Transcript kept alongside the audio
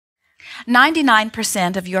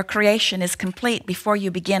99% of your creation is complete before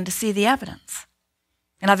you begin to see the evidence.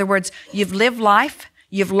 In other words, you've lived life,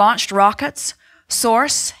 you've launched rockets,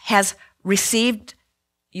 Source has received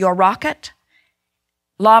your rocket,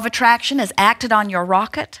 law of attraction has acted on your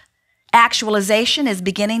rocket, actualization is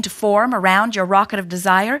beginning to form around your rocket of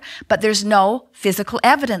desire, but there's no physical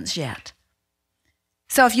evidence yet.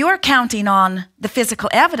 So if you're counting on the physical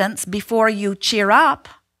evidence before you cheer up,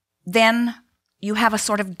 then you have a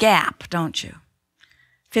sort of gap, don't you?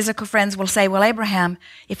 Physical friends will say, well, Abraham,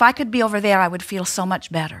 if I could be over there, I would feel so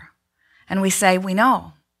much better. And we say, we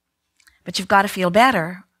know, but you've got to feel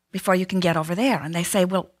better before you can get over there. And they say,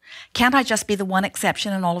 well, can't I just be the one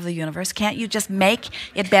exception in all of the universe? Can't you just make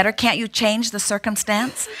it better? Can't you change the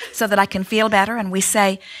circumstance so that I can feel better? And we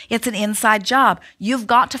say, it's an inside job. You've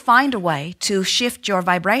got to find a way to shift your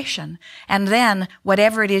vibration, and then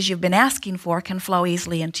whatever it is you've been asking for can flow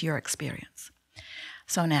easily into your experience.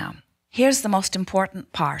 So now, here's the most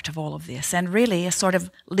important part of all of this, and really a sort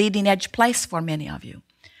of leading edge place for many of you.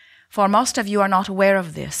 For most of you are not aware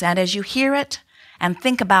of this, and as you hear it, and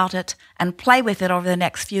think about it and play with it over the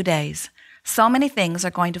next few days, so many things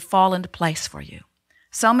are going to fall into place for you.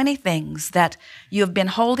 So many things that you have been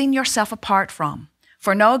holding yourself apart from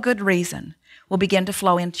for no good reason will begin to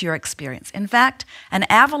flow into your experience. In fact, an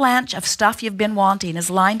avalanche of stuff you've been wanting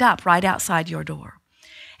is lined up right outside your door.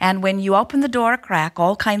 And when you open the door a crack,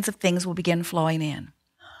 all kinds of things will begin flowing in.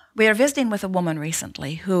 We were visiting with a woman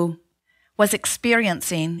recently who was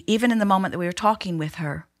experiencing, even in the moment that we were talking with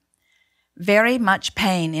her, very much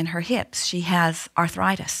pain in her hips. She has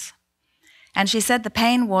arthritis. And she said the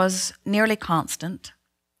pain was nearly constant.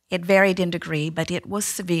 It varied in degree, but it was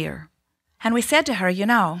severe. And we said to her, you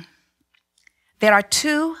know, there are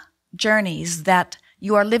two journeys that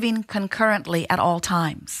you are living concurrently at all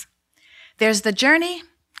times. There's the journey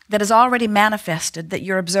that is already manifested that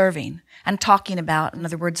you're observing and talking about. In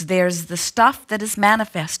other words, there's the stuff that is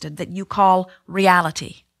manifested that you call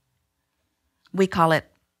reality. We call it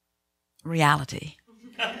reality.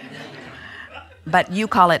 But you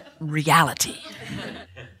call it reality.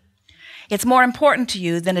 It's more important to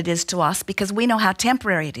you than it is to us because we know how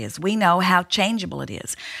temporary it is. We know how changeable it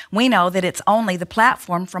is. We know that it's only the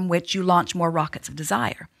platform from which you launch more rockets of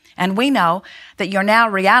desire. And we know that your now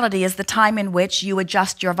reality is the time in which you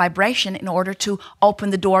adjust your vibration in order to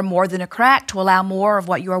open the door more than a crack to allow more of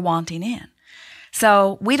what you are wanting in.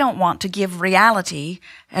 So we don't want to give reality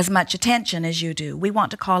as much attention as you do. We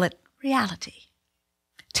want to call it reality,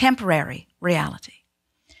 temporary reality.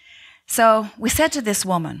 So we said to this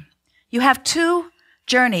woman, you have two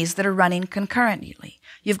journeys that are running concurrently.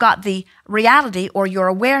 You've got the reality or your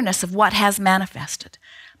awareness of what has manifested.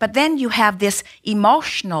 But then you have this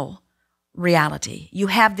emotional reality. You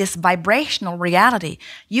have this vibrational reality.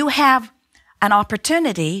 You have an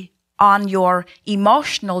opportunity on your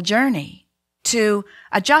emotional journey to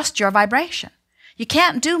adjust your vibration. You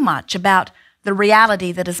can't do much about the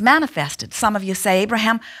reality that is manifested. Some of you say,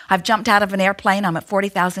 Abraham, I've jumped out of an airplane. I'm at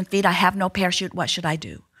 40,000 feet. I have no parachute. What should I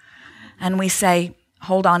do? And we say,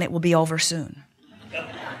 hold on, it will be over soon.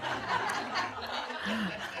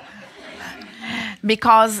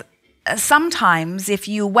 Because sometimes if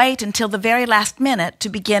you wait until the very last minute to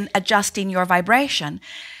begin adjusting your vibration,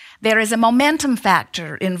 there is a momentum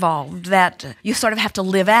factor involved that you sort of have to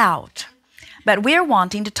live out. But we're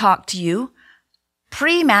wanting to talk to you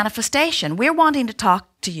pre-manifestation. We're wanting to talk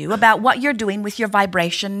to you about what you're doing with your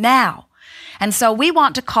vibration now. And so we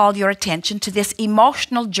want to call your attention to this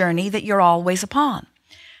emotional journey that you're always upon.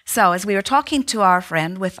 So as we were talking to our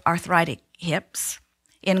friend with arthritic hips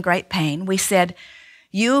in great pain, we said,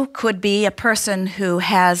 you could be a person who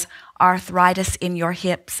has arthritis in your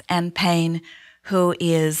hips and pain who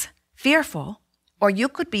is fearful, or you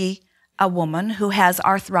could be a woman who has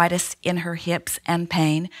arthritis in her hips and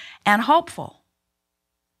pain and hopeful.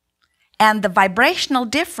 And the vibrational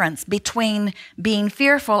difference between being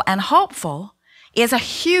fearful and hopeful is a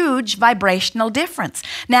huge vibrational difference.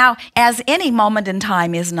 Now, as any moment in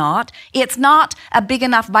time is not, it's not a big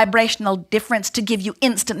enough vibrational difference to give you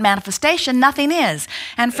instant manifestation. Nothing is.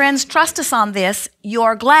 And friends, trust us on this.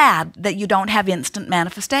 You're glad that you don't have instant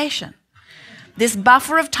manifestation. This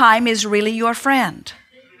buffer of time is really your friend.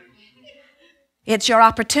 It's your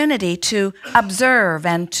opportunity to observe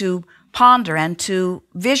and to ponder and to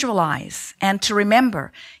visualize and to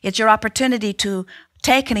remember. It's your opportunity to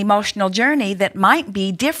take an emotional journey that might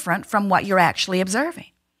be different from what you're actually observing.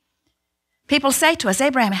 People say to us,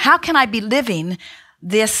 Abraham, how can I be living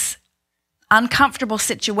this uncomfortable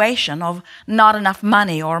situation of not enough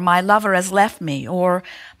money, or my lover has left me, or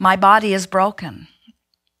my body is broken?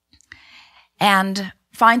 And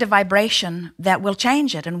find a vibration that will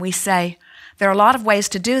change it. And we say, there are a lot of ways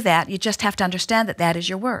to do that. You just have to understand that that is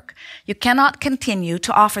your work. You cannot continue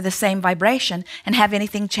to offer the same vibration and have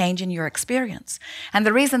anything change in your experience. And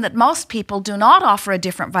the reason that most people do not offer a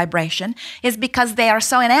different vibration is because they are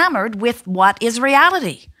so enamored with what is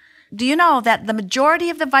reality. Do you know that the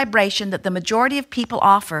majority of the vibration that the majority of people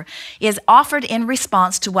offer is offered in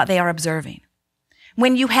response to what they are observing?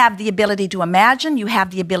 When you have the ability to imagine, you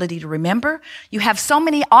have the ability to remember, you have so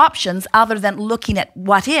many options other than looking at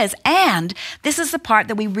what is. And this is the part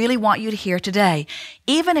that we really want you to hear today.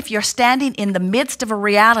 Even if you're standing in the midst of a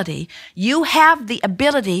reality, you have the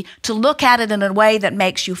ability to look at it in a way that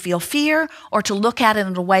makes you feel fear or to look at it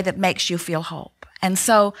in a way that makes you feel hope. And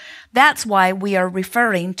so that's why we are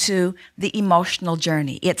referring to the emotional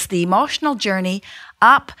journey. It's the emotional journey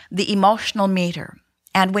up the emotional meter.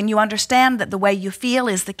 And when you understand that the way you feel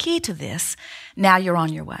is the key to this, now you're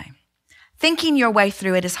on your way. Thinking your way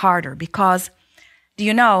through it is harder because do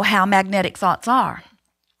you know how magnetic thoughts are?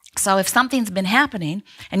 So if something's been happening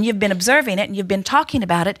and you've been observing it and you've been talking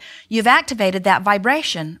about it, you've activated that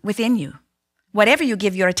vibration within you. Whatever you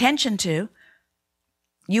give your attention to,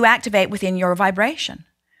 you activate within your vibration.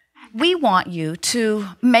 We want you to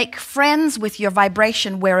make friends with your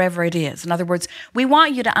vibration wherever it is. In other words, we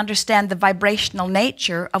want you to understand the vibrational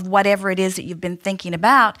nature of whatever it is that you've been thinking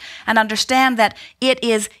about and understand that it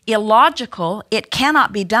is illogical, it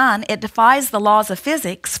cannot be done, it defies the laws of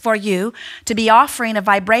physics for you to be offering a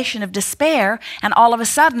vibration of despair and all of a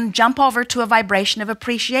sudden jump over to a vibration of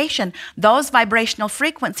appreciation. Those vibrational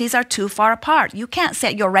frequencies are too far apart. You can't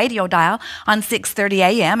set your radio dial on 6:30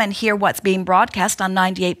 a.m. and hear what's being broadcast on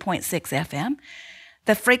 98.6 FM.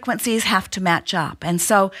 The frequencies have to match up. And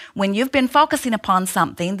so when you've been focusing upon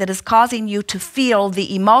something that is causing you to feel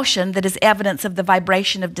the emotion that is evidence of the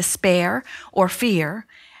vibration of despair or fear,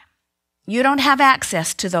 you don't have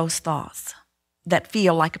access to those thoughts that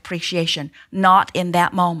feel like appreciation, not in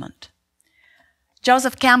that moment.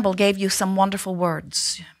 Joseph Campbell gave you some wonderful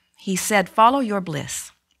words. He said, follow your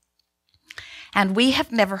bliss. And we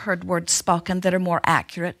have never heard words spoken that are more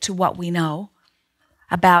accurate to what we know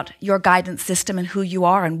about your guidance system and who you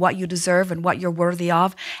are and what you deserve and what you're worthy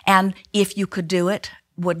of. And if you could do it,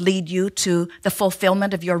 would lead you to the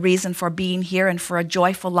fulfillment of your reason for being here and for a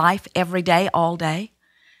joyful life every day, all day.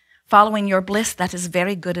 Following your bliss, that is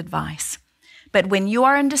very good advice. But when you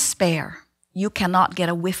are in despair, you cannot get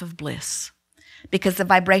a whiff of bliss because the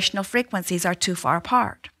vibrational frequencies are too far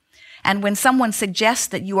apart. And when someone suggests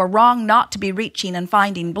that you are wrong not to be reaching and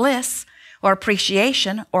finding bliss, or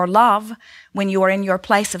appreciation or love when you are in your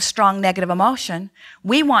place of strong negative emotion,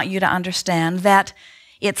 we want you to understand that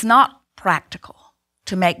it's not practical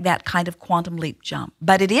to make that kind of quantum leap jump,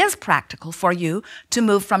 but it is practical for you to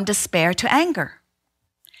move from despair to anger.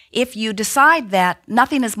 If you decide that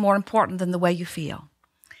nothing is more important than the way you feel,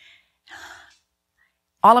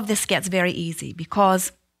 all of this gets very easy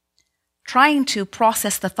because trying to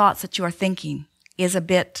process the thoughts that you are thinking is a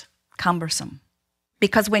bit cumbersome.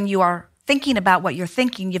 Because when you are thinking about what you're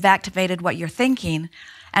thinking, you've activated what you're thinking.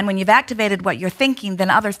 And when you've activated what you're thinking, then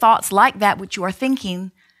other thoughts like that which you are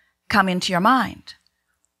thinking come into your mind.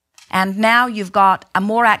 And now you've got a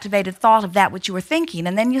more activated thought of that which you were thinking.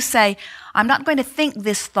 And then you say, I'm not going to think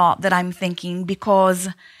this thought that I'm thinking because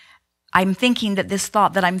I'm thinking that this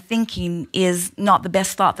thought that I'm thinking is not the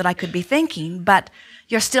best thought that I could be thinking, but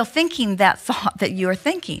you're still thinking that thought that you're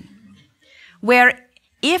thinking. Where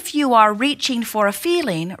if you are reaching for a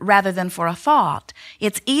feeling rather than for a thought,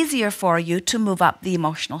 it's easier for you to move up the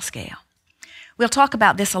emotional scale. We'll talk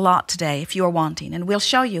about this a lot today if you are wanting, and we'll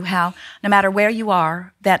show you how, no matter where you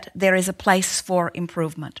are, that there is a place for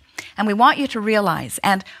improvement. And we want you to realize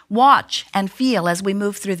and watch and feel as we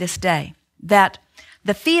move through this day that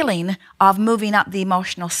the feeling of moving up the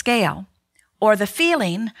emotional scale, or the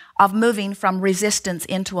feeling of moving from resistance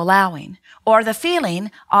into allowing, or the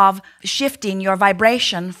feeling of shifting your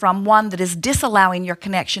vibration from one that is disallowing your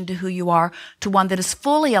connection to who you are to one that is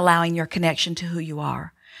fully allowing your connection to who you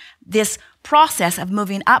are. This process of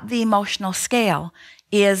moving up the emotional scale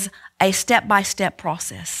is a step-by-step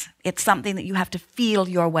process. It's something that you have to feel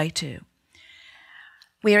your way to.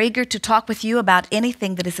 We are eager to talk with you about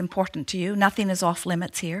anything that is important to you. Nothing is off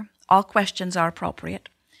limits here. All questions are appropriate.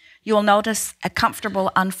 You'll notice a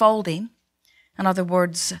comfortable unfolding. In other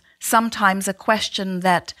words, sometimes a question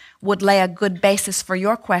that would lay a good basis for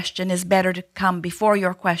your question is better to come before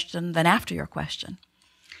your question than after your question.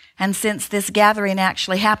 And since this gathering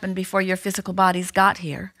actually happened before your physical bodies got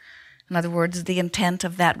here, in other words, the intent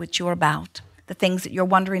of that which you're about, the things that you're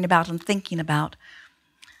wondering about and thinking about,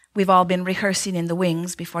 we've all been rehearsing in the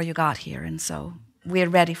wings before you got here, and so we're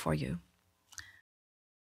ready for you.